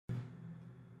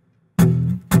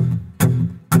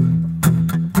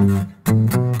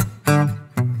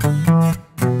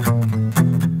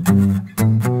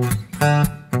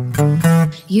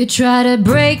You try to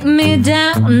break me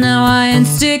down, now I ain't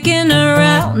sticking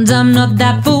around. I'm not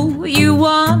that fool you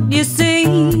want, you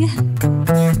see.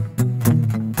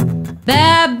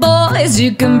 Bad boys,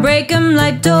 you can break them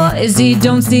like toys. You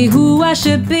don't see who I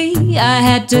should be. I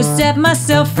had to set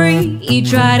myself free. You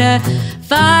try to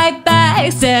fight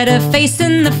back, set a face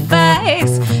in the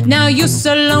facts. Now you're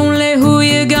so lonely, who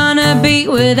you gonna be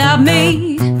without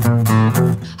me?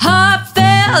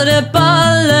 Heartfelt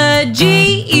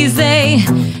apologies, they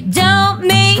don't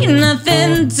mean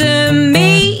nothing to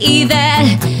me.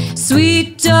 That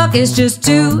sweet talk is just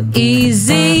too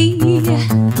easy.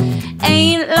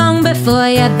 Ain't long before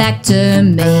you're back to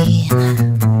me.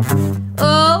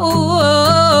 Oh, oh,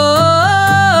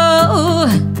 oh,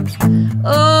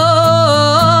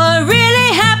 oh,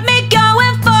 really have me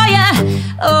going for ya.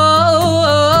 Oh,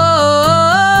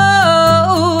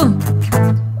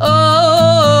 oh,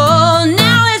 oh,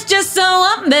 now it's just so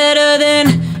I'm better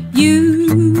than you.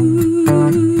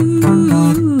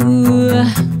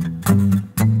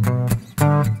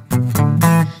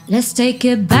 Let's take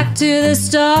it back to the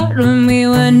start when we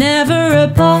were never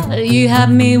apart. You had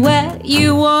me where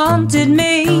you wanted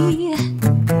me.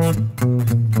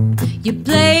 You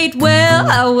played well,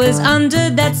 I was under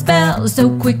that spell. So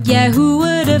quick, yeah, who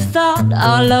would have thought?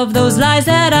 All of those lies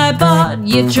that I bought.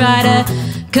 You try to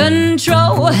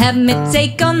control, have me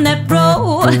take on that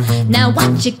role. Now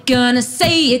what you gonna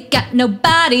say? You got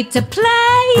nobody to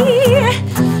play.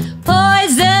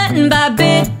 Poisoned by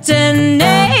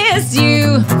bitterness,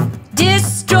 you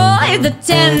destroy the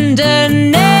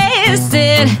tenderness.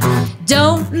 It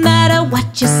don't matter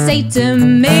what you say to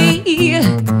me.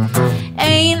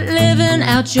 Ain't living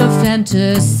out your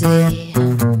fantasy.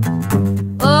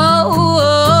 Oh, oh,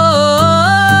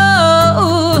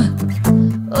 oh,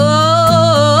 oh,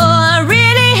 I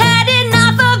really had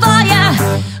enough of all ya.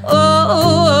 Oh,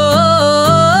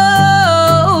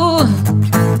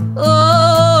 oh,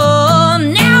 oh,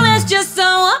 now it's just so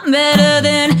I'm better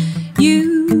than you.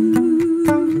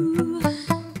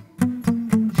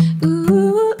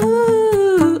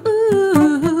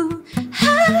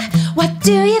 What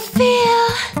do you feel?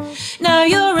 Now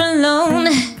you're alone.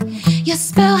 Your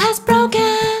spell has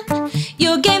broken.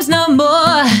 Your game's no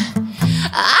more.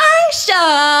 I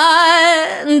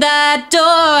shut that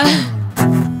door.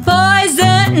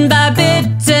 Poisoned by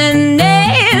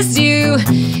bitterness, you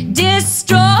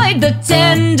destroyed the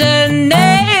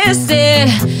tenderness. It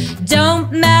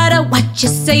don't matter what you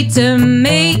say to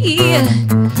me.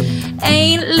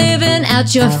 Ain't living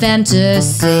out your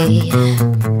fantasy.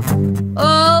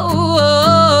 Oh,